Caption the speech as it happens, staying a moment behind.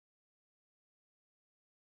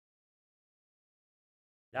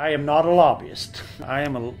I am not a lobbyist. I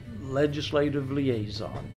am a legislative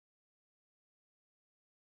liaison.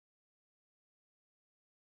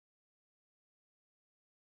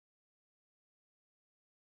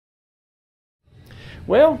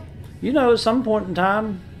 Well, at some point in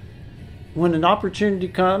time, when an opportunity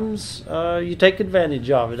comes, you take advantage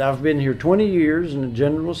of it. I've been here 20 years in the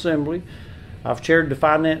General Assembly. I've chaired the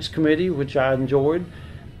Finance Committee, which I enjoyed.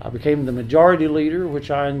 I became the Majority Leader, which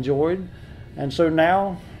I enjoyed. And so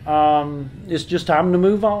now it's just time to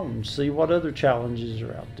move on, see what other challenges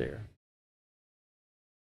are out there.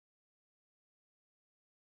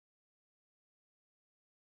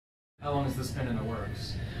 How long has this been in the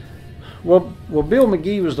works? Well, Bill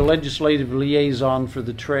McGee was the legislative liaison for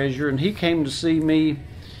the treasurer, and he came to see me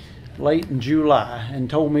late in July and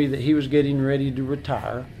told me that he was getting ready to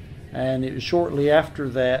retire. And it was shortly after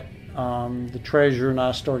that the treasurer and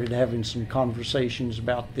I started having some conversations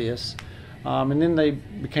about this. And then they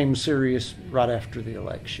became serious right after the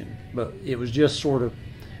election. But it was just sort of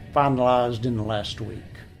finalized in the last week.